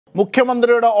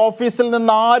മുഖ്യമന്ത്രിയുടെ ഓഫീസിൽ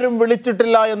നിന്ന് ആരും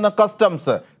വിളിച്ചിട്ടില്ല എന്ന്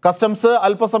കസ്റ്റംസ്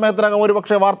അല്പസമയത്തിനകം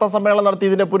ഒരുപക്ഷെ വാർത്താ സമ്മേളനം നടത്തി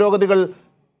ഇതിന്റെ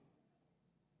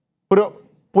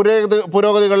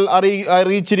പുരോഗതികൾ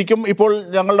അറിയിച്ചിരിക്കും. ഇപ്പോൾ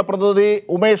ഞങ്ങളുടെ പ്രതിനിധി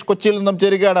ഉമേഷ് കൊച്ചിയിൽ നിന്നും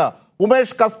ചേരുകയാണ്.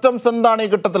 ഉമേഷ്, കസ്റ്റംസ് എന്താണ് ഈ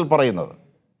ഘട്ടത്തിൽ പറയുന്നത്?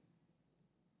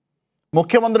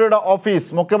 മുഖ്യമന്ത്രിയുടെ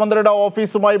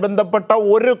ഓഫീസുമായി ബന്ധപ്പെട്ട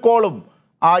ഒരു കോളും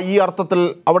ഈ അർത്ഥത്തിൽ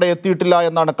അവിടെ എത്തിയിട്ടില്ല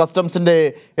എന്നാണ് കസ്റ്റംസിന്റെ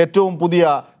ഏറ്റവും പുതിയ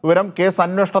വിവരം. കേസ്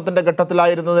അന്വേഷണത്തിന്റെ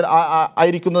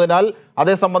ഘട്ടത്തിലായിരിക്കുന്നതിനാൽ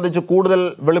അതേ സംബന്ധിച്ച് കൂടുതൽ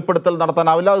വെളിപ്പെടുത്തൽ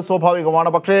നടത്താനാവില്ല, അത് സ്വാഭാവികമാണ്.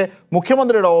 പക്ഷേ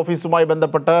മുഖ്യമന്ത്രിയുടെ ഓഫീസുമായി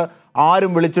ബന്ധപ്പെട്ട്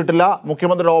ആരും വിളിച്ചിട്ടില്ല,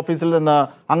 മുഖ്യമന്ത്രിയുടെ ഓഫീസിൽ നിന്ന്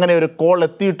അങ്ങനെ ഒരു കോൾ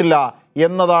എത്തിയിട്ടില്ല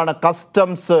എന്നതാണ്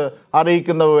കസ്റ്റംസ്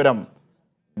അറിയിക്കുന്ന വിവരം.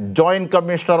 Joint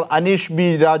commissioner Aneesh B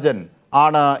Rajan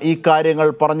ആണ് ഈ കാര്യങ്ങൾ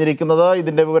പറഞ്ഞിരിക്കുന്നത്.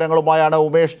 ഇതിന്റെ വിവരങ്ങളുമായാണ്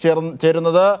ഉമേഷ്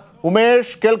ചേരുന്നത്.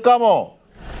 ഉമേഷ്, കേൾക്കാമോ?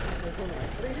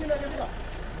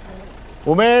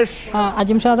 ഉമേഷ്.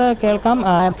 അജിംഷാദ്, കേൾക്കാം.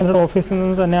 ഓഫീസിൽ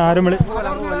നിന്ന് തന്നെ ആരും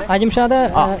അജിംഷാദ്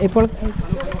ഇപ്പോൾ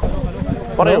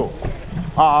പറയൂ.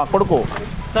 കൊടുക്കൂ.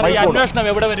 അന്വേഷണം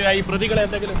എവിടെ വരിക? ഈ പ്രതികളെ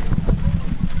എന്തെങ്കിലും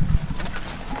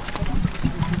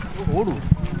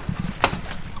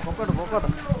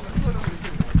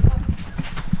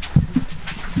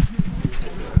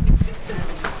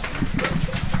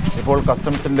ഇപ്പോൾ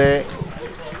കസ്റ്റംസിന്റെ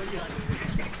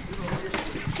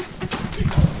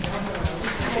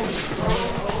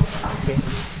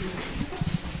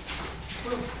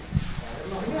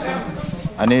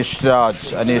അനീഷ് രാജ്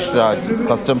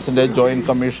കസ്റ്റംസിന്റെ ജോയിന്റ്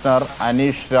കമ്മീഷണർ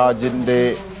അനീഷ് രാജിന്റെ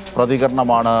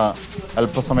പ്രതികരണമാണ്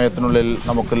അല്പസമയത്തിനുള്ളിൽ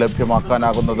നമുക്ക്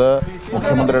ലഭ്യമാക്കാനാകുന്നത്.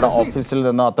 മുഖ്യമന്ത്രിയുടെ ഓഫീസിൽ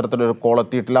നിന്ന് അത്തരത്തിലൊരു കോൾ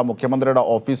എത്തിയിട്ടില്ല. മുഖ്യമന്ത്രിയുടെ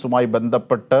ഓഫീസുമായി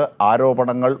ബന്ധപ്പെട്ട്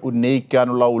ആരോപണങ്ങൾ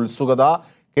ഉന്നയിക്കാനുള്ള ഉത്സുകത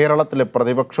കേരളത്തിലെ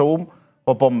പ്രതിപക്ഷവും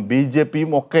ഒപ്പം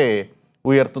BJPയും ഒക്കെ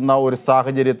ഉയർത്തുന്ന ഒരു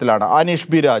സാഹചര്യത്തിലാണ്. Aneesh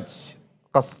B Raj,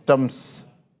 customs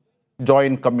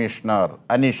joint commissioner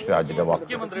Aneesh രാജിന്റെ walk.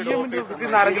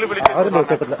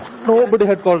 Nobody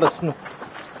had called us. No.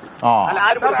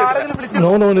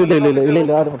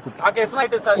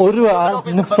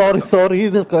 Sorry.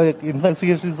 The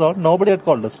investigation is on. Nobody had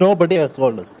called us. Nobody has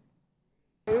called us.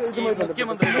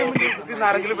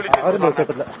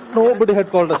 Nobody had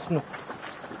called us. No.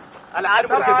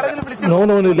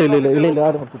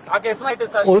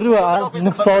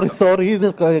 Sorry.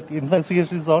 The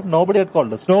investigation is on. Nobody had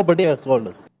called us. Nobody has called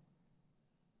us.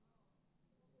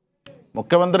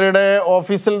 മുഖ്യമന്ത്രിയുടെ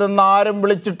ഓഫീസിൽ നിന്ന് ആരും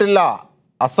വിളിച്ചിട്ടില്ല,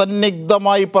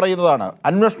 അസന്നിഗ്ധമായി പറയുന്നതാണ്.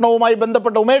 അന്വേഷണവുമായി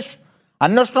ബന്ധപ്പെട്ട ഉമേഷ്,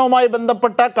 അന്വേഷണവുമായി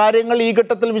ബന്ധപ്പെട്ട കാര്യങ്ങൾ ഈ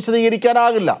ഘട്ടത്തിൽ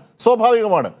വിശദീകരിക്കാനാകില്ല,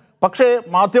 സ്വാഭാവികമാണ്. പക്ഷേ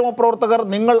മാധ്യമപ്രവർത്തകർ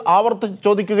നിങ്ങൾ ആവർത്തിച്ച്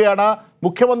ചോദിക്കുകയാണ്,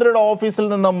 മുഖ്യമന്ത്രിയുടെ ഓഫീസിൽ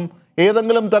നിന്നും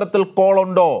ഏതെങ്കിലും തരത്തിൽ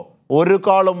കോളുണ്ടോ? ഒരു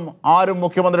കാളും ആരും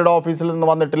മുഖ്യമന്ത്രിയുടെ ഓഫീസിൽ നിന്ന്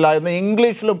വന്നിട്ടില്ല എന്ന്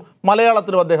ഇംഗ്ലീഷിലും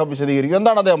മലയാളത്തിലും അദ്ദേഹം വിശദീകരിക്കും.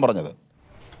 എന്താണ് അദ്ദേഹം പറഞ്ഞത്?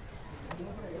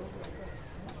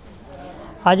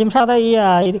 അജിംഷാദ്,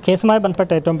 ഈ കേസുമായി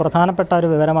ബന്ധപ്പെട്ട ഏറ്റവും പ്രധാനപ്പെട്ട ഒരു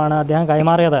വിവരമാണ് അദ്ദേഹം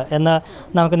കൈമാറിയത് എന്ന്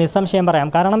നമുക്ക് നിസ്സംശയം പറയാം.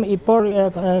 കാരണം ഇപ്പോൾ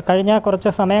കഴിഞ്ഞ കുറച്ച്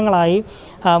സമയങ്ങളായി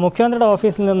മുഖ്യമന്ത്രിയുടെ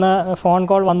ഓഫീസിൽ നിന്ന് ഫോൺ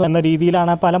കോൾ വന്നു എന്ന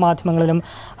രീതിയിലാണ് പല മാധ്യമങ്ങളിലും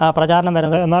പ്രചാരണം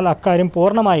വരുന്നത്. എന്നാൽ അക്കാര്യം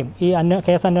പൂർണ്ണമായും ഈ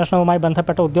കേസ് അന്വേഷണവുമായി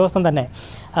ബന്ധപ്പെട്ട ഉദ്യോഗസ്ഥൻ തന്നെ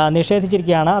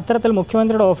നിഷേധിച്ചിരിക്കുകയാണ്. അത്തരത്തിൽ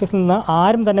മുഖ്യമന്ത്രിയുടെ ഓഫീസിൽ നിന്ന്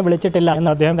ആരും തന്നെ വിളിച്ചിട്ടില്ല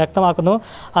എന്ന് അദ്ദേഹം വ്യക്തമാക്കുന്നു.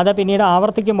 അത് പിന്നീട്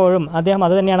ആവർത്തിക്കുമ്പോഴും അദ്ദേഹം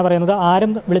അത് തന്നെയാണ് പറയുന്നത്,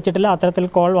 ആരും വിളിച്ചിട്ടില്ല, അത്തരത്തിൽ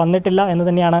കോൾ വന്നിട്ടില്ല എന്ന്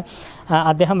തന്നെയാണ്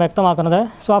അദ്ദേഹം വ്യക്തമാക്കുന്നത്.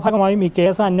 സ്വാഭാവികമായും ഈ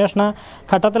കേസ് അന്വേഷണ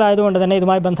ഘട്ടത്തിലായതുകൊണ്ട് തന്നെ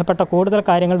ഇതുമായി ബന്ധപ്പെട്ട കൂടുതൽ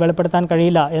കാര്യങ്ങൾ വെളിപ്പെടുത്താൻ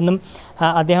കഴിയില്ല എന്നും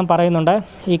അദ്ദേഹം പറയുന്നുണ്ട്.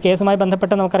 ഈ കേസുമായി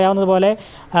ബന്ധപ്പെട്ട് നമുക്കറിയാവുന്നതുപോലെ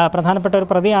പ്രധാനപ്പെട്ട ഒരു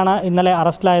പ്രതിയാണ് ഇന്നലെ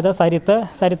അറസ്റ്റിലായത്,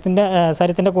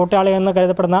 സരിത്തിൻ്റെ കൂട്ടാളി എന്ന്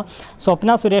കരുതപ്പെടുന്ന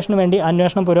സ്വപ്ന സുരേഷിന് വേണ്ടി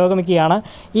അന്വേഷണം പുരോഗമിക്കുകയാണ്.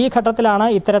 ഈ ഘട്ടത്തിലാണ്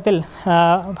ഇത്തരത്തിൽ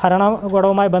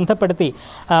ഭരണകൂടവുമായി ബന്ധപ്പെടുത്തി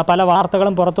പല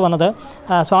വാർത്തകളും പുറത്തു വന്നത്.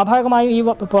 സ്വാഭാവികമായും ഈ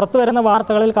പുറത്തു വരുന്ന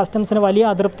വാർത്തകളിൽ കസ്റ്റംസിന് വലിയ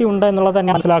അതൃപ്തി ഉണ്ട് എന്നുള്ളത്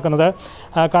തന്നെ മനസ്സിലാക്കുന്നത്.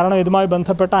 കാരണം ഇതുമായി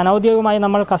ബന്ധപ്പെട്ട് അനൗദ്യോഗികമായി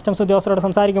നമ്മൾ കസ്റ്റംസ് ഉദ്യോഗസ്ഥരോട്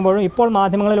സംസാരിക്കുമ്പോഴും ഇപ്പോൾ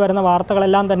മാധ്യമങ്ങളിൽ വരുന്ന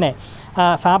വാർത്തകളെല്ലാം തന്നെ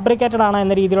ഫാബ്രിക്കേറ്റഡ് ആണ്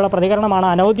എന്ന രീതിയിലുള്ള പ്രതികരണമാണ്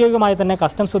അനൗദ്യോഗികമായി തന്നെ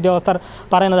കസ്റ്റംസ് ഉദ്യോഗസ്ഥർ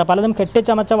പറയുന്നത്. പലതും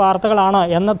കെട്ടിച്ചമച്ച വാർത്തകളാണ്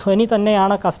എന്ന ധ്വനി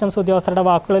തന്നെയാണ് കസ്റ്റംസ് ഉദ്യോഗസ്ഥരുടെ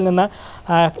വാക്കുകളിൽ നിന്ന്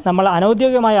നമ്മൾ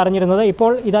അനൗദ്യോഗികമായി അറിഞ്ഞിരുന്നത്.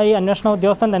 ഇപ്പോൾ ഇതായി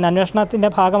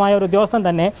അന്വേഷണത്തിൻ്റെ ഭാഗമായ ഒരു ഉദ്യോഗസ്ഥൻ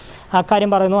തന്നെ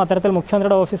അക്കാര്യം പറയുന്നു. അത്തരത്തിൽ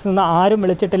മുഖ്യമന്ത്രിയുടെ ഓഫീസിൽ നിന്ന് ആരും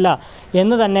വിളിച്ചിട്ടില്ല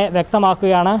എന്ന് തന്നെ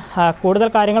വ്യക്തമാക്കുകയാണ്. കൂടുതൽ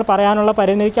കാര്യങ്ങൾ പറയാനുള്ള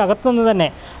പരിമിതിക്ക് അകത്തുനിന്ന് തന്നെ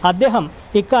അദ്ദേഹം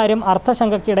ഇക്കാര്യം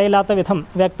അർത്ഥശങ്കയ്ക്കിടയില്ലാത്ത വിധം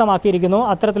വ്യക്തമാക്കിയിരിക്കുന്നു.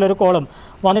 അത്തരത്തിലൊരു കോളും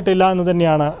വന്നിട്ടില്ല എന്ന്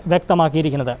തന്നെയാണ്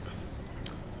വ്യക്തമാക്കിയിരിക്കുന്നത്.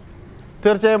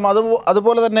 തീർച്ചയായും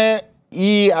അതുപോലെ തന്നെ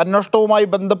ഈ അന്വേഷണവുമായി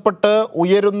ബന്ധപ്പെട്ട്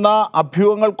ഉയരുന്ന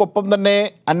അഭ്യൂഹങ്ങൾക്കൊപ്പം തന്നെ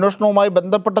അന്വേഷണവുമായി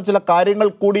ബന്ധപ്പെട്ട ചില കാര്യങ്ങൾ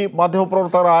കൂടി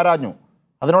മാധ്യമപ്രവർത്തകർ ആരാഞ്ഞു.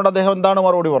 അതിനോട് അദ്ദേഹം എന്താണ്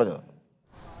മറുപടി പറഞ്ഞത്?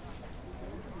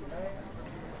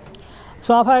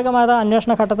 സ്വാഭാവികമായ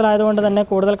അന്വേഷണ ഘട്ടത്തിലായതുകൊണ്ട് തന്നെ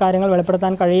കൂടുതൽ കാര്യങ്ങൾ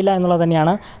വെളിപ്പെടുത്താൻ കഴിയില്ല എന്നുള്ളത്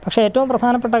തന്നെയാണ്. പക്ഷേ ഏറ്റവും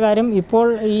പ്രധാനപ്പെട്ട കാര്യം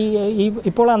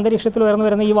ഇപ്പോൾ അന്തരീക്ഷത്തിൽ ഉയർന്നു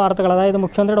വരുന്ന ഈ വാർത്തകൾ, അതായത്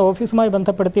മുഖ്യമന്ത്രിയുടെ ഓഫീസുമായി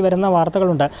ബന്ധപ്പെടുത്തി വരുന്ന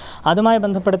വാർത്തകളുണ്ട്, അതുമായി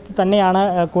ബന്ധപ്പെടുത്തി തന്നെയാണ്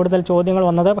കൂടുതൽ ചോദ്യങ്ങൾ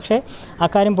വന്നത്. പക്ഷേ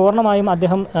അക്കാര്യം പൂർണ്ണമായും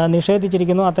അദ്ദേഹം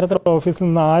നിഷേധിച്ചിരിക്കുന്നു. അത്തരത്തിലുള്ള ഓഫീസിൽ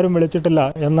നിന്ന് ആരും വിളിച്ചിട്ടില്ല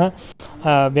എന്ന്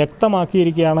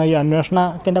വ്യക്തമാക്കിയിരിക്കുകയാണ്. ഈ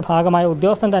അന്വേഷണത്തിൻ്റെ ഭാഗമായ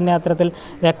ഉദ്യോഗസ്ഥൻ തന്നെ അത്തരത്തിൽ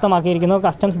വ്യക്തമാക്കിയിരിക്കുന്നു.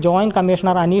 Customs joint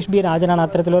commissioner Aneesh B രാജനാണ്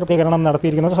അത്തരത്തിലൊരു പ്രതികരണം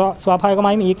നടത്തിയിരിക്കുന്നത്.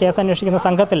 സ്വാഭാവികമായും ഈ കേസ് അന്വേഷിക്കുന്ന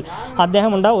സംഘത്തിൽ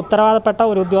അദ്ദേഹമുണ്ട്. ഉത്തരവാദപ്പെട്ട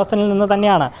ഒരു ഉദ്യോഗസ്ഥനിൽ നിന്ന്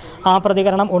തന്നെയാണ് ആ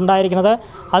പ്രതികരണം ഉണ്ടായിരിക്കുന്നത്.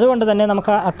 അതുകൊണ്ട് തന്നെ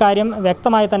നമുക്ക് അക്കാര്യം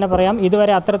വ്യക്തമായി തന്നെ പറയാം,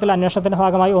 ഇതുവരെ അത്തരത്തിൽ അന്വേഷണത്തിൻ്റെ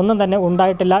ഭാഗമായി ഒന്നും തന്നെ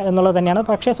ഉണ്ടായിട്ടില്ല എന്നുള്ളത് തന്നെയാണ്.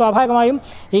 പക്ഷേ സ്വാഭാവികമായും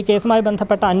ഈ കേസുമായി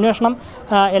ബന്ധപ്പെട്ട അന്വേഷണം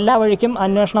എല്ലാ വഴിക്കും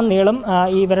അന്വേഷണം നീളും.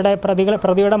 ഇവരുടെ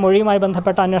പ്രതിയുടെ മൊഴിയുമായി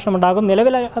ബന്ധപ്പെട്ട അന്വേഷണം ഉണ്ടാകും.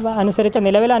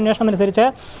 നിലവിലെ അന്വേഷണം അനുസരിച്ച്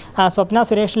സ്വപ്ന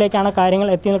സുരേഷിലേക്കാണ് കാര്യങ്ങൾ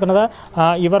എത്തി നിൽക്കുന്നത്.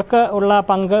 ഇവർക്ക് ഉള്ള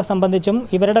പങ്ക് സംബന്ധിച്ചും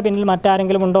ഇവരുടെ പിന്നിൽ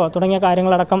മറ്റാരെങ്കിലും ഉണ്ടോ തുടങ്ങിയ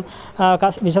കാര്യങ്ങളടക്കം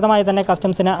വിശദമായി തന്നെ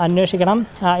കസ്റ്റംസിന് അന്വേഷിക്കണം.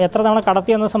 എത്ര തവണ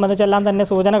കടത്തിയെന്നത് സംബന്ധിച്ചെല്ലാം തന്നെ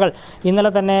സൂചനകൾ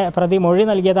ഇന്നലെ തന്നെ പ്രതി മൊഴി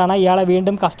നൽകിയതാണ്. ഇയാളെ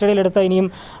വീണ്ടും കസ്റ്റഡിയിലെടുത്ത് ഇനിയും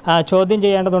ചോദ്യം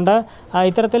ചെയ്യേണ്ടതുണ്ട്.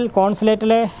 ഇത്തരത്തിൽ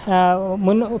കോൺസുലേറ്റിലെ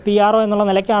മുൻ PRO എന്നുള്ള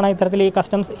നിലയ്ക്കാണ് ഇത്തരത്തിൽ ഈ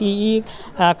കസ്റ്റംസ് ഈ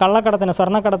കള്ളക്കടത്തിന്,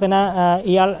 സ്വർണ്ണക്കടത്തിന്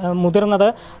ഇയാൾ മുതിർന്നത്.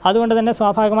 അതുകൊണ്ട് തന്നെ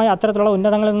സ്വാഭാവികമായി അത്തരത്തിലുള്ള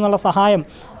ഉന്നതങ്ങളിൽ നിന്നുള്ള സഹായം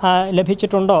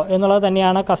ലഭിച്ചിട്ടുണ്ടോ എന്നുള്ളത്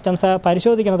തന്നെയാണ് കസ്റ്റംസ്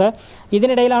പരിശോധിക്കുന്നത്.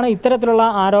 ഇതിനിടയിലാണ് ഇത്തരത്തിലുള്ള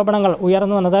ആരോപണങ്ങൾ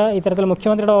ഉയർന്നു വന്നത്. ഇത്തരത്തിൽ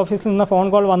മുഖ്യമന്ത്രിയുടെ ഓഫീസിൽ നിന്ന് ഫോൺ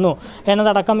കോൾ വന്നു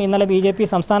എന്നതടക്കം ഇന്നലെ BJP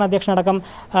സംസ്ഥാന അധ്യക്ഷനടക്കം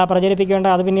പ്രചരിപ്പിക്കേണ്ട,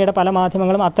 അത് പിന്നീട് പല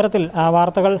മാധ്യമങ്ങളും അത്തരത്തിൽ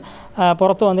വാർത്തകൾ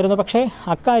പുറത്തു വന്നിരുന്നു. പക്ഷേ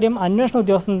അക്കാര്യം അന്വേഷണ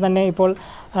ഉദ്യോഗസ്ഥൻ തന്നെ ഇപ്പോൾ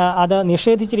അത്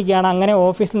നിഷേധിച്ചിരിക്കുകയാണ്. അങ്ങനെ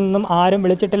ഓഫീസിൽ നിന്നും ആരും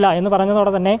വിളിച്ചിട്ടില്ല എന്ന്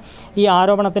പറഞ്ഞതോടെ തന്നെ ഈ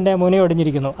ആരോപണത്തിൻ്റെ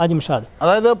മുനയൊടിഞ്ഞിരിക്കുന്നു. അജിംഷാദ്,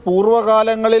 അതായത്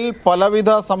പൂർവ്വകാലങ്ങളിൽ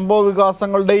പലവിധ സംഭവ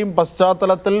വികാസങ്ങളുടെയും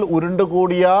പശ്ചാത്തലത്തിൽ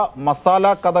ഉരുണ്ടുകൂടിയ മസാല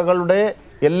കഥകളുടെ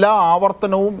എല്ലാ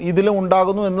ആവർത്തനവും ഇതിലും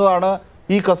ഉണ്ടാകുന്നു എന്നതാണ്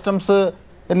ഈ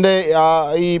കസ്റ്റംസിൻ്റെ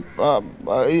ഈ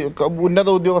ഉന്നത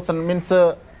ഉദ്യോഗസ്ഥൻ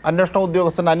അന്വേഷണ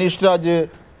ഉദ്യോഗസ്ഥൻ അനീഷ് രാജ്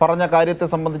പറഞ്ഞ കാര്യത്തെ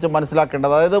സംബന്ധിച്ച്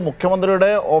മനസ്സിലാക്കേണ്ടത്. അതായത് മുഖ്യമന്ത്രിയുടെ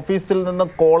ഓഫീസിൽ നിന്ന്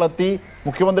കോളെത്തി,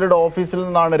 മുഖ്യമന്ത്രിയുടെ ഓഫീസിൽ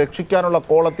നിന്നാണ് രക്ഷിക്കാനുള്ള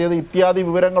കോളെത്തിയത്, ഇത്യാദി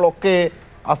വിവരങ്ങളൊക്കെ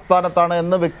അസ്ഥാനത്താണ്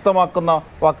എന്ന് വ്യക്തമാക്കുന്ന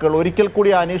വാക്കുകൾ. ഒരിക്കൽ കൂടി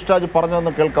അനീഷ് രാജ്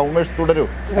പറഞ്ഞതെന്ന് കേൾക്കാം. ഉമേഷ് തുടരൂ,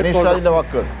 അനീഷ് രാജിന്റെ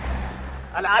വാക്കുകൾ.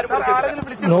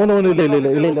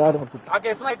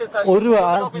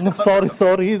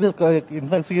 Sorry. The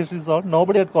investigation is on.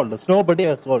 Nobody had called us. Nobody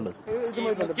had called us.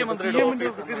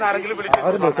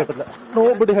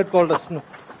 Nobody had called us.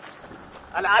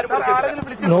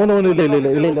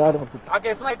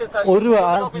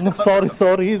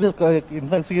 Sorry. The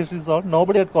investigation is on.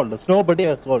 Nobody had called us. Nobody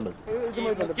has called us.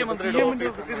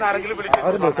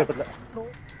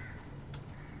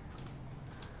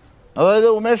 അതായത്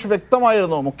ഉമേഷ്,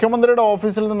 വ്യക്തമായിരുന്നു മുഖ്യമന്ത്രിയുടെ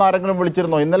ഓഫീസിൽ നിന്ന് ആരെങ്കിലും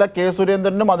വിളിച്ചിരുന്നോ? ഇന്നലെ K.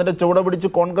 സുരേന്ദ്രനും അതിൻ്റെ ചുവട് പിടിച്ച്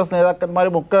കോൺഗ്രസ്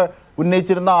നേതാക്കന്മാരും ഒക്കെ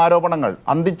ഉന്നയിച്ചിരുന്ന ആരോപണങ്ങൾ,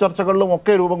 അന്തിച്ചർച്ചകളിലും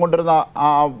ഒക്കെ രൂപം കൊണ്ടിരുന്ന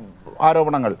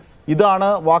ആരോപണങ്ങൾ, ഇതാണ്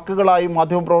വാക്കുകളായി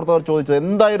മാധ്യമപ്രവർത്തകർ ചോദിച്ചത്.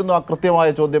 എന്തായിരുന്നു ആ കൃത്യമായ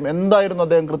ചോദ്യം? എന്തായിരുന്നു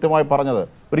അദ്ദേഹം കൃത്യമായി പറഞ്ഞത്?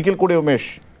 ഒരിക്കൽ കൂടി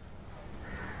ഉമേഷ്.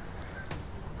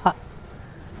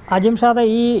 അജിംഷാദ്,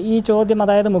 ഈ ചോദ്യം,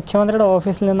 അതായത് മുഖ്യമന്ത്രിയുടെ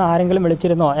ഓഫീസിൽ നിന്ന് ആരെങ്കിലും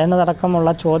വിളിച്ചിരുന്നോ എന്നതടക്കമുള്ള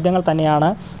ചോദ്യങ്ങൾ തന്നെയാണ്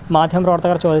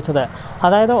മാധ്യമപ്രവർത്തകർ ചോദിച്ചത്.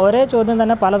 അതായത് ഒരേ ചോദ്യം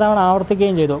തന്നെ പലതവണ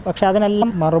ആവർത്തിക്കുകയും ചെയ്തു. പക്ഷേ അതിനെല്ലാം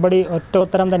മറുപടി ഒറ്റ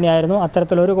ഉത്തരം തന്നെയായിരുന്നു.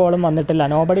 അത്തരത്തിലൊരു കോളും വന്നിട്ടില്ല.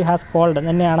 നോബഡി ഹാസ് കോൾഡ്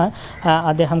തന്നെയാണ്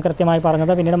അദ്ദേഹം കൃത്യമായി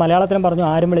പറഞ്ഞത്. പിന്നീട് മലയാളത്തിലും പറഞ്ഞു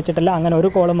ആരും വിളിച്ചിട്ടില്ല, അങ്ങനെ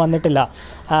ഒരു കോളും വന്നിട്ടില്ല.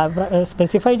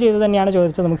 സ്പെസിഫൈ ചെയ്ത് തന്നെയാണ്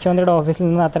ചോദിച്ചത്, മുഖ്യമന്ത്രിയുടെ ഓഫീസിൽ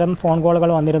നിന്ന് അത്തരം ഫോൺ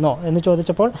കോളുകൾ വന്നിരുന്നോ എന്ന്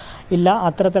ചോദിച്ചപ്പോൾ ഇല്ല,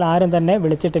 അത്തരത്തിൽ ആരും തന്നെ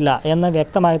വിളിച്ചിട്ടില്ല എന്ന്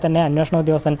വ്യക്തമായി തന്നെ അന്വേഷണ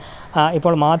ഉദ്യോഗസ്ഥൻ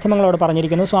ഇപ്പോൾ മാധ്യമങ്ങളോട്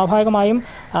പറഞ്ഞിരിക്കുന്നു. സ്വാഭാവികമായും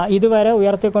ഇതുവരെ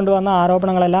ഉയർത്തിക്കൊണ്ടുവന്ന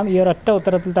ആരോപണങ്ങളെല്ലാം ഈ ഒരൊറ്റ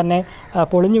ഉത്തരത്തിൽ തന്നെ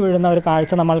പൊളിഞ്ഞു വീഴുന്ന ഒരു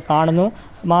കാഴ്ച നമ്മൾ കാണുന്നു.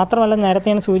 മാത്രമല്ല, നേരത്തെ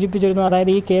ഞാൻ സൂചിപ്പിച്ചിരുന്നു,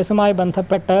 അതായത് ഈ കേസുമായി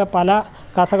ബന്ധപ്പെട്ട് പല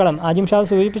കഥകളും അജിംഷാദ്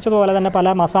സൂചിപ്പിച്ചതുപോലെ തന്നെ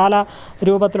പല മസാല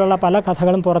രൂപത്തിലുള്ള പല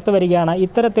കഥകളും പുറത്തു വരികയാണ്.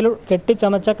 ഇത്തരത്തിൽ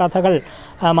കെട്ടിച്ചമച്ച കഥകൾ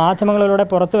മാധ്യമങ്ങളിലൂടെ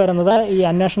പുറത്തു വരുന്നത് ഈ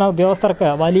അന്വേഷണ ഉദ്യോഗസ്ഥർക്ക്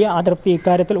വലിയ അതൃപ്തി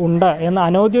ഇക്കാര്യത്തിൽ ഉണ്ട് എന്ന്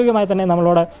അനൗദ്യോഗികമായി തന്നെ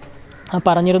നമ്മളോട്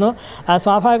പറഞ്ഞിരുന്നു.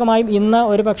 സ്വാഭാവികമായും ഇന്ന്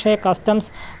ഒരുപക്ഷെ കസ്റ്റംസ്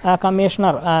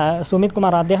കമ്മീഷണർ സുമിത്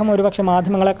കുമാർ അദ്ദേഹം ഒരുപക്ഷെ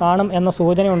മാധ്യമങ്ങളെ കാണും എന്ന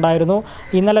സൂചന ഉണ്ടായിരുന്നു.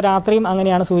 ഇന്നലെ രാത്രിയും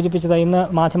അങ്ങനെയാണ് സൂചിപ്പിച്ചത്, ഇന്ന്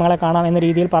മാധ്യമങ്ങളെ കാണാം എന്ന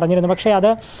രീതിയിൽ പറഞ്ഞിരുന്നു. പക്ഷേ അത്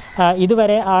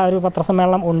ഇതുവരെ ആ ഒരു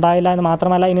പത്രസമ്മേളനം ഉണ്ടായില്ല എന്ന്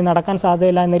മാത്രമല്ല, ഇനി നടക്കാൻ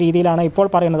സാധ്യതയില്ല എന്ന രീതിയിലാണ് ഇപ്പോൾ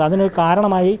പറയുന്നത്. അതിനൊരു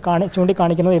കാരണമായി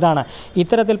ചൂണ്ടിക്കാണിക്കുന്നത് ഇതാണ്.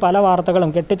 ഇത്തരത്തിൽ പല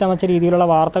വാർത്തകളും കെട്ടിച്ചമച്ച രീതിയിലുള്ള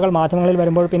വാർത്തകൾ മാധ്യമങ്ങളിൽ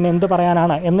വരുമ്പോൾ പിന്നെ എന്ത്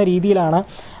പറയാനാണ് എന്ന രീതിയിലാണ്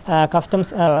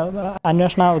കസ്റ്റംസ്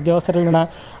അന്വേഷണ ഉദ്യോഗസ്ഥരിൽ നിന്ന്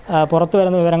പുറത്തു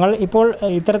വരുന്ന വിവരങ്ങൾ. ഇപ്പോൾ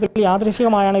ഇത്തരത്തിൽ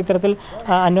യാദൃശ്ചികമായാണ് ഇത്തരത്തിൽ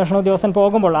അന്വേഷണ ഉദ്യോഗസ്ഥൻ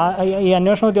പോകുമ്പോൾ ഈ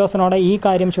അന്വേഷണ ഉദ്യോഗസ്ഥനോട് ഈ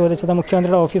കാര്യം ചോദിച്ചത്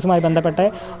മുഖ്യമന്ത്രിയുടെ ഓഫീസുമായി ബന്ധപ്പെട്ട്.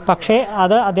 പക്ഷേ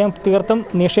അത് അദ്ദേഹം തീർത്തും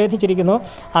നിഷേധിച്ചിരിക്കുന്നു.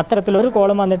 അത്തരത്തിലൊരു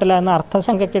കോളും വന്നിട്ടില്ല എന്ന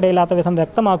അർത്ഥശങ്കയ്ക്കിടയില്ലാത്ത വിധം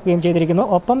വ്യക്തമാക്കുകയും ചെയ്തിരിക്കുന്നു.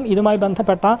 ഒപ്പം ഇതുമായി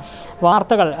ബന്ധപ്പെട്ട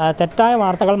വാർത്തകൾ, തെറ്റായ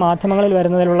വാർത്തകൾ മാധ്യമങ്ങളിൽ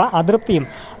വരുന്നതിലുള്ള അതൃപ്തിയും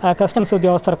കസ്റ്റംസ്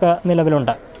ഉദ്യോഗസ്ഥർക്ക്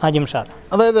നിലവിലുണ്ട്. അജിംഷാദ്,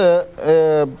 അതായത്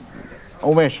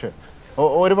ഉമേഷ്,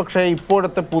 ഒരുപക്ഷെ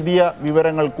ഇപ്പോഴത്തെ പുതിയ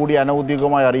വിവരങ്ങൾ കൂടി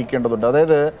അനൗദ്യോഗികമായി അറിയിക്കേണ്ടതുണ്ട്.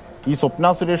 അതായത് ഈ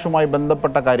സ്വപ്ന സുരേഷുമായി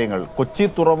ബന്ധപ്പെട്ട കാര്യങ്ങൾ, കൊച്ചി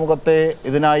തുറമുഖത്തെ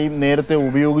ഇതിനായി നേരത്തെ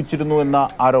ഉപയോഗിച്ചിരുന്നു എന്ന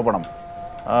ആരോപണം,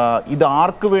 ഇത്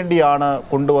ആർക്ക് വേണ്ടിയാണ്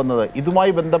കൊണ്ടുവന്നത്?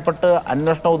 ഇതുമായി ബന്ധപ്പെട്ട്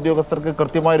അന്വേഷണ ഉദ്യോഗസ്ഥർക്ക്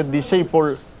കൃത്യമായൊരു ദിശ ഇപ്പോൾ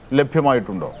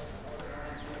ലഭ്യമായിട്ടുണ്ടോ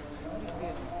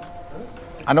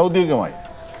അനൗദ്യോഗികമായി?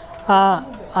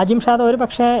 അജിംഷാദ്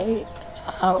ഒരുപക്ഷെ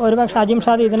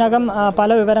അജിംഷാദ് ഇതിനകം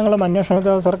പല വിവരങ്ങളും അന്വേഷണ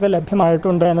ഉദ്യോഗസ്ഥർക്ക്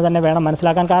ലഭ്യമായിട്ടുണ്ട് എന്ന് തന്നെ വേണം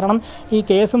മനസ്സിലാക്കാൻ. കാരണം ഈ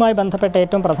കേസുമായി ബന്ധപ്പെട്ട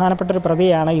ഏറ്റവും പ്രധാനപ്പെട്ട ഒരു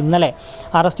പ്രതിയാണ് ഇന്നലെ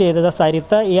അറസ്റ്റ് ചെയ്തത്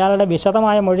സരിത്ത്. ഇയാളുടെ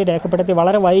വിശദമായ മൊഴി രേഖപ്പെടുത്തി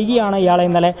വളരെ വൈകിയാണ് ഇയാളെ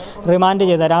ഇന്നലെ റിമാൻഡ്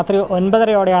ചെയ്തത്. രാത്രി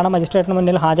 9:30 മജിസ്ട്രേറ്റിന്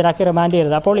മുന്നിൽ ഹാജരാക്കി റിമാൻഡ്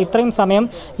ചെയ്തത്. അപ്പോൾ ഇത്രയും സമയം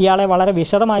ഇയാളെ വളരെ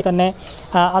വിശദമായി തന്നെ,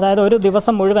 അതായത് ഒരു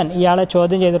ദിവസം മുഴുവൻ ഇയാളെ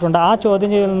ചോദ്യം ചെയ്തിട്ടുണ്ട്. ആ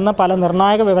ചോദ്യം ചെയ്തതിൽ നിന്ന് പല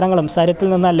നിർണായക വിവരങ്ങളും സരിത്തിൽ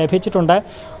നിന്ന് ലഭിച്ചിട്ടുണ്ട്.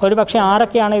 ഒരുപക്ഷെ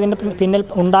ആരൊക്കെയാണ് ഇതിൻ്റെ പിന്നിൽ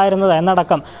ഉണ്ടായിരുന്നത്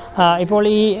എന്നടക്കം ഇപ്പോൾ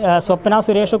ഈ സ്വപ്ന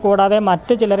സുരേഷ് കൂടാതെ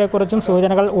മറ്റ് ചിലരെക്കുറിച്ചും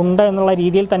സൂചനകൾ ഉണ്ട് എന്നുള്ള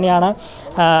രീതിയിൽ തന്നെയാണ്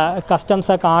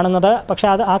കസ്റ്റംസ് കാണുന്നത്. പക്ഷേ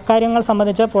ആ കാര്യങ്ങൾ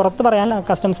സംബന്ധിച്ച് പുറത്ത് പറയാൻ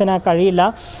കസ്റ്റംസിന് കഴിയില്ല.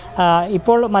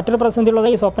 ഇപ്പോൾ മറ്റൊരു പ്രതിസന്ധിയുള്ളത്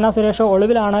ഈ സ്വപ്ന സുരേഷ്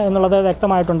ഒളിവിലാണ് എന്നുള്ളത്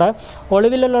വ്യക്തമായിട്ടുണ്ട്.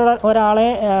 ഒളിവിലുള്ള ഒരാളെ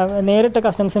നേരിട്ട്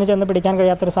കസ്റ്റംസിന് ചെന്ന് പിടിക്കാൻ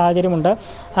കഴിയാത്തൊരു സാഹചര്യമുണ്ട്.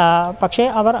 പക്ഷേ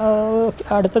അവർ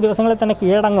അടുത്ത ദിവസങ്ങളിൽ തന്നെ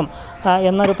കീഴടങ്ങും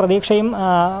എന്നൊരു പ്രതീക്ഷയും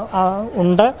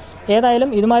ഉണ്ട്. ഏതായാലും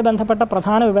ഇതുമായി ബന്ധപ്പെട്ട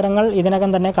പ്രധാന വിവരങ്ങൾ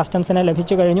ഇതിനകം തന്നെ കസ്റ്റംസിന്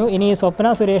ലഭിച്ചു കഴിഞ്ഞു. ഇനി സ്വപ്ന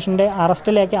സുരേഷിൻ്റെ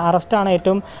അറസ്റ്റാണ്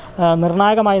ഏറ്റവും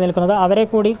നിർണായകമായി നിൽക്കുന്നത്. അവരെ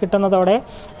കൂടി കിട്ടുന്നതോടെ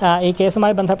ഈ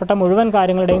കേസുമായി ബന്ധപ്പെട്ട മുഴുവൻ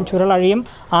കാര്യങ്ങളുടെയും ചുരുളഴിയും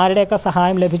ആരുടെയൊക്കെ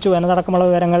സഹായം ലഭിച്ചു എന്നതടക്കമുള്ള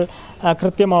വിവരങ്ങൾ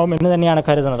കൃത്യമാവും എന്ന് തന്നെയാണ്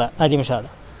കരുതുന്നത്. അജിംഷാദ്,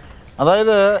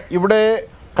 അതായത് ഇവിടെ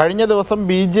കഴിഞ്ഞ ദിവസം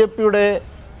BJPയുടെ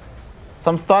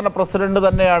സംസ്ഥാന പ്രസിഡന്റ്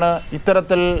തന്നെയാണ്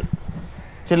ഇത്തരത്തിൽ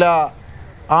ചില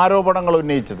ആരോപണങ്ങൾ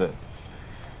ഉന്നയിച്ചത്.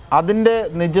 അതിൻ്റെ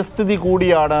നിജസ്ഥിതി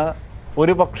കൂടിയാണ്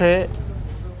ഒരുപക്ഷെ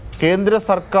കേന്ദ്ര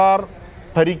സർക്കാർ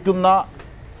ഭരിക്കുന്ന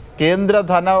കേന്ദ്ര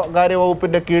ധനകാര്യ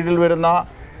വകുപ്പിൻ്റെ കീഴിൽ വരുന്ന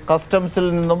കസ്റ്റംസിൽ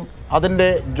നിന്നും അതിൻ്റെ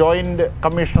ജോയിൻ്റ്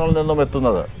കമ്മീഷണറിൽ നിന്നും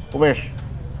എത്തുന്നത്. ഉമേഷ്,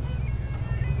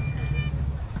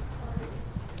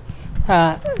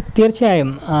 തീർച്ചയായും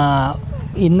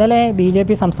ഇന്നലെ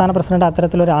BJP സംസ്ഥാന പ്രസിഡന്റ്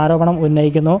അത്തരത്തിലൊരു ആരോപണം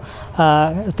ഉന്നയിക്കുന്നു.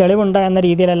 തെളിവുണ്ട് എന്ന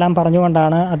രീതിയിലെല്ലാം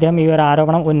പറഞ്ഞുകൊണ്ടാണ് അദ്ദേഹം ഈ ഒരു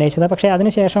ആരോപണം ഉന്നയിച്ചത്. പക്ഷേ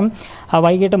അതിനുശേഷം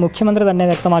വൈകിട്ട് മുഖ്യമന്ത്രി തന്നെ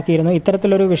വ്യക്തമാക്കിയിരുന്നു,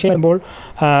 ഇത്തരത്തിലൊരു വിഷയം വരുമ്പോൾ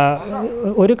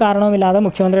ഒരു കാരണവുമില്ലാതെ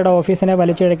മുഖ്യമന്ത്രിയുടെ ഓഫീസിനെ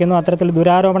വലിച്ചിഴയ്ക്കുന്നു, അത്തരത്തിൽ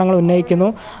ദുരാരോപണങ്ങൾ ഉന്നയിക്കുന്നു,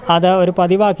 അത് ഒരു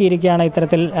പതിവാക്കിയിരിക്കുകയാണ്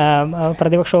ഇത്തരത്തിൽ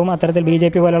പ്രതിപക്ഷവും അത്തരത്തിൽ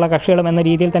BJP പോലെയുള്ള കക്ഷികളും എന്ന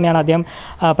രീതിയിൽ തന്നെയാണ് അദ്ദേഹം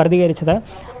പ്രതികരിച്ചത്.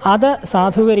 അത്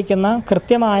സാധൂകരിക്കുന്ന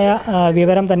കൃത്യമായ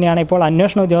വിവരം തന്നെയാണ് ഇപ്പോൾ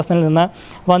അന്വേഷണ ഉദ്യോഗസ്ഥനിൽ നിന്ന്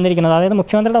വന്നിരിക്കുന്നത്. അതായത്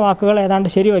മുഖ്യമന്ത്രിയുടെ വാക്കുകൾ ഏതാണ്ട്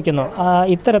ശരിവയ്ക്കുന്നു.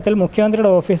 ഇത്തരത്തിൽ മുഖ്യമന്ത്രിയുടെ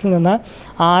ഓഫീസിൽ നിന്ന്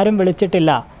ആരും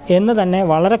വിളിച്ചിട്ടില്ല എന്ന് തന്നെ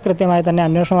വളരെ കൃത്യമായി തന്നെ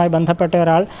അന്വേഷണവുമായി ബന്ധപ്പെട്ട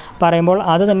ഒരാൾ പറയുമ്പോൾ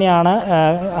അത് തന്നെയാണ്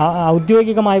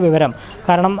ഔദ്യോഗികമായ വിവരം.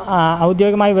 കാരണം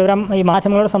ഔദ്യോഗികമായ വിവരം ഈ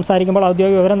മാധ്യമങ്ങളോട് സംസാരിക്കുമ്പോൾ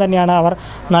ഔദ്യോഗിക വിവരം തന്നെയാണ് അവർ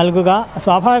നൽകുക.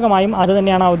 സ്വാഭാവികമായും അത്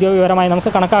തന്നെയാണ് ഔദ്യോഗിക വിവരമായി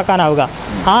നമുക്ക് കണക്കാക്കാനാവുക.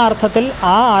 ആ അർത്ഥത്തിൽ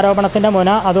ആ ആരോപണത്തിൻ്റെ മുന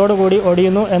അതോടുകൂടി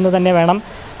ഒടിയുന്നു എന്ന് തന്നെ വേണം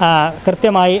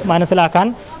കൃത്യമായി മനസ്സിലാക്കാൻ.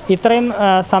 ഇത്രയും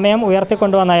സമയം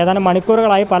ഉയർത്തിക്കൊണ്ടുവന്ന ഏതാനും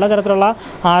മണിക്കൂറുകളായി പലതരത്തിലുള്ള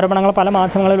ആരോപണങ്ങൾ പല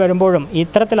മാധ്യമങ്ങളിൽ വരുമ്പോഴും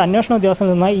ഇത്തരത്തിൽ അന്വേഷണ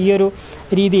ഉദ്യോഗസ്ഥരിൽ നിന്ന് ഈ ഒരു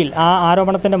രീതിയിൽ ആ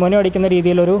ആരോപണത്തിൻ്റെ മുനയൊടിക്കുന്ന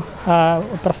രീതിയിലൊരു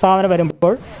പ്രസ്താവന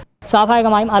വരുമ്പോൾ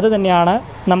സ്വാഭാവികമായും അത് തന്നെയാണ്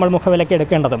നമ്മൾ മുഖവിലയ്ക്ക്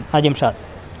എടുക്കേണ്ടതും. അജിംഷാദ്,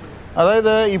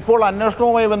 അതായത് ഇപ്പോൾ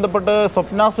അന്വേഷണവുമായി ബന്ധപ്പെട്ട്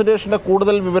സ്വപ്ന സുരേഷിൻ്റെ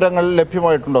കൂടുതൽ വിവരങ്ങൾ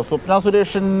ലഭ്യമായിട്ടുണ്ടോ? സ്വപ്ന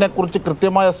സുരേഷിനെ കുറിച്ച്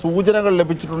കൃത്യമായ സൂചനകൾ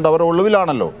ലഭിച്ചിട്ടുണ്ട്. അവർ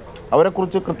ഒളിവിലാണല്ലോ,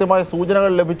 അവരെക്കുറിച്ച് കൃത്യമായ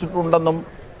സൂചനകൾ ലഭിച്ചിട്ടുണ്ടെന്നും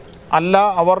അല്ല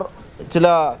അവർ ചില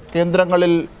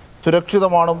കേന്ദ്രങ്ങളിൽ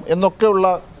സുരക്ഷിതമാണും എന്നൊക്കെയുള്ള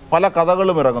പല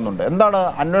കഥകളും ഇറങ്ങുന്നുണ്ട്. എന്താണ്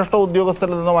അന്വേഷണ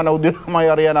ഉദ്യോഗസ്ഥരിൽ നിന്നും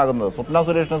അനൗദ്യോഗികമായി അറിയാനാകുന്നത് സ്വപ്ന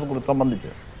സുരേഷിനെ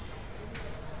സംബന്ധിച്ച്?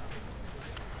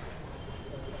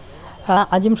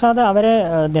 അജിംഷാദ് അവരെ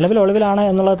നിലവിൽ ഒളിവിലാണ്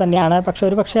എന്നുള്ളത് തന്നെയാണ്. പക്ഷേ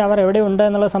ഒരുപക്ഷെ അവർ എവിടെയുണ്ട്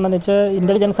എന്നുള്ളത് സംബന്ധിച്ച്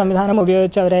ഇൻ്റലിജൻസ് സംവിധാനം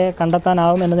ഉപയോഗിച്ച് അവരെ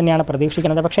കണ്ടെത്താനാവും എന്ന് തന്നെയാണ്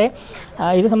പ്രതീക്ഷിക്കുന്നത്. പക്ഷേ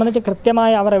ഇത് സംബന്ധിച്ച്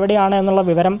കൃത്യമായി അവർ എവിടെയാണ് എന്നുള്ള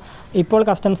വിവരം ഇപ്പോൾ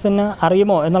കസ്റ്റംസിന്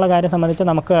അറിയുമോ എന്നുള്ള കാര്യം സംബന്ധിച്ച്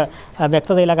നമുക്ക്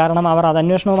വ്യക്തതയില്ല. കാരണം അവർ അത്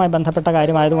അന്വേഷണവുമായി ബന്ധപ്പെട്ട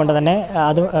കാര്യമായതുകൊണ്ട് തന്നെ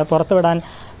അത് പുറത്തുവിടാൻ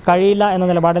കഴിയില്ല എന്ന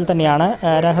നിലപാടിൽ തന്നെയാണ്.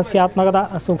 രഹസ്യാത്മകത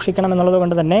സൂക്ഷിക്കണം എന്നുള്ളത്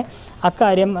കൊണ്ട് തന്നെ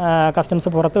അക്കാര്യം കസ്റ്റംസ്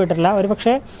പുറത്തുവിട്ടിട്ടില്ല.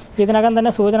 ഒരുപക്ഷെ ഇതിനകം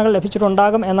തന്നെ സൂചനകൾ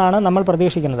ലഭിച്ചിട്ടുണ്ടാകും എന്നാണ് നമ്മൾ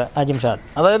പ്രതീക്ഷിക്കുന്നത്. അജിംഷാദ്,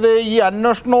 അതായത് ഈ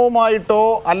അന്വേഷണവുമായിട്ടോ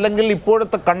അല്ലെങ്കിൽ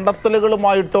ഇപ്പോഴത്തെ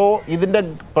കണ്ടെത്തലുകളുമായിട്ടോ ഇതിൻ്റെ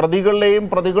പ്രതികളുടെയും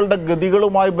പ്രതികളുടെ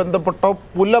ഗതികളുമായി ബന്ധപ്പെട്ടോ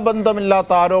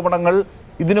പുലബന്ധമില്ലാത്ത ആരോപണങ്ങൾ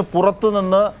ഇതിന്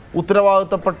പുറത്തുനിന്ന്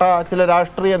ഉത്തരവാദിത്തപ്പെട്ട ചില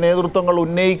രാഷ്ട്രീയ നേതൃത്വങ്ങൾ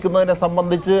ഉന്നയിക്കുന്നതിനെ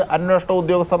സംബന്ധിച്ച് അന്വേഷണ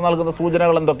ഉദ്യോഗസ്ഥർ നൽകുന്ന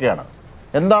സൂചനകൾ എന്തൊക്കെയാണ്?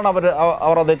 എന്താണ്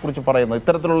അവർ അതേക്കുറിച്ച് പറയുന്നത്?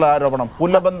 ഇത്തരത്തിലുള്ള ആരോപണം,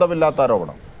 പുലബന്ധമില്ലാത്ത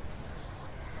ആരോപണം.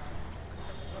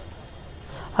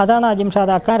 അതാണ്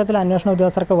അജിംഷാദ്. അക്കാര്യത്തിൽ അന്വേഷണ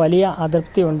ഉദ്യോഗസ്ഥർക്ക് വലിയ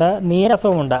അതൃപ്തിയുണ്ട്,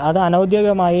 നീരസവുമുണ്ട്. അത്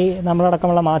അനൗദ്യോഗികമായി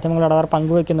നമ്മളടക്കമുള്ള മാധ്യമങ്ങളോട് അവർ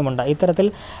പങ്കുവയ്ക്കുന്നുമുണ്ട്. ഇത്തരത്തിൽ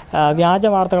വ്യാജ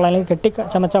വാർത്തകൾ അല്ലെങ്കിൽ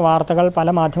കെട്ടിച്ചമച്ച വാർത്തകൾ പല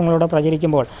മാധ്യമങ്ങളോട്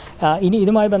പ്രചരിക്കുമ്പോൾ ഇനി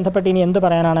ഇതുമായി ബന്ധപ്പെട്ട് ഇനി എന്ത്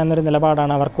പറയാനാണ് എന്നൊരു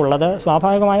നിലപാടാണ് അവർക്കുള്ളത്.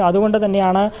 സ്വാഭാവികമായും അതുകൊണ്ട്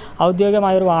തന്നെയാണ്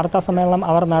ഔദ്യോഗികമായൊരു വാർത്താ സമ്മേളനം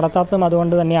അവർ നടത്താത്തതും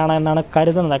അതുകൊണ്ട് തന്നെയാണ് എന്നാണ്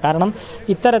കരുതുന്നത്. കാരണം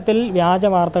ഇത്തരത്തിൽ വ്യാജ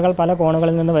വാർത്തകൾ പല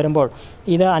കോണുകളിൽ നിന്ന് വരുമ്പോൾ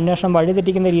ഇത് അന്വേഷണം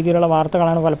വഴിതെറ്റിക്കുന്ന രീതിയിലുള്ള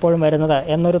വാർത്തകളാണ് പലപ്പോഴും വരുന്നത്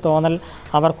എന്നൊരു തോന്നൽ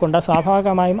അവർക്കുണ്ട്.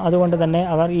 സ്വാഭാവികമായും അതുകൊണ്ട് തന്നെ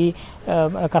അവർ ഈ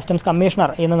കസ്റ്റംസ് കമ്മീഷണർ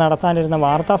ഇന്ന് നടത്താനിരുന്ന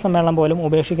വാർത്താ സമ്മേളനം പോലും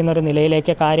ഉപേക്ഷിക്കുന്ന ഒരു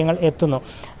നിലയിലേക്ക് കാര്യങ്ങൾ എത്തുന്നു.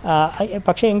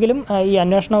 പക്ഷേ എങ്കിലും ഈ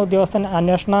അന്വേഷണ ഉദ്യോഗസ്ഥൻ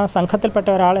അന്വേഷണ സംഘത്തിൽപ്പെട്ട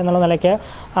ഒരാൾ എന്നുള്ള നിലയ്ക്ക്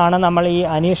ആണ് നമ്മൾ ഈ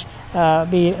അനീഷ്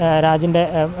ബി രാജിൻ്റെ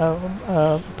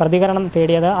പ്രതികരണം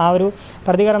തേടിയത്. ആ ഒരു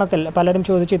പ്രതികരണത്തിൽ പലരും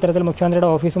ചോദിച്ചു, ഇത്തരത്തിൽ മുഖ്യമന്ത്രിയുടെ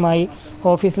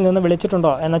ഓഫീസിൽ നിന്ന്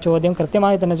വിളിച്ചിട്ടുണ്ടോ എന്ന ചോദ്യം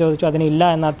കൃത്യമായി തന്നെ ചോദിച്ചു. അതിനില്ല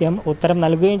എന്ന അദ്ദേഹം ഉത്തരം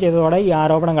നൽകുകയും ചെയ്തതോടെ ഈ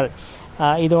ആരോപണങ്ങൾ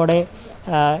ഇതോടെ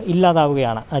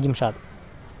ഇല്ലാതാവുകയാണ്. അജിംഷാദ്.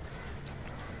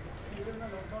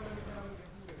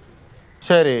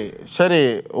 ശരി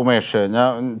ഉമേഷ്, ഞാൻ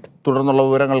തുടർന്നുള്ള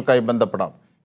വിവരങ്ങൾക്കായി ബന്ധപ്പെടാം.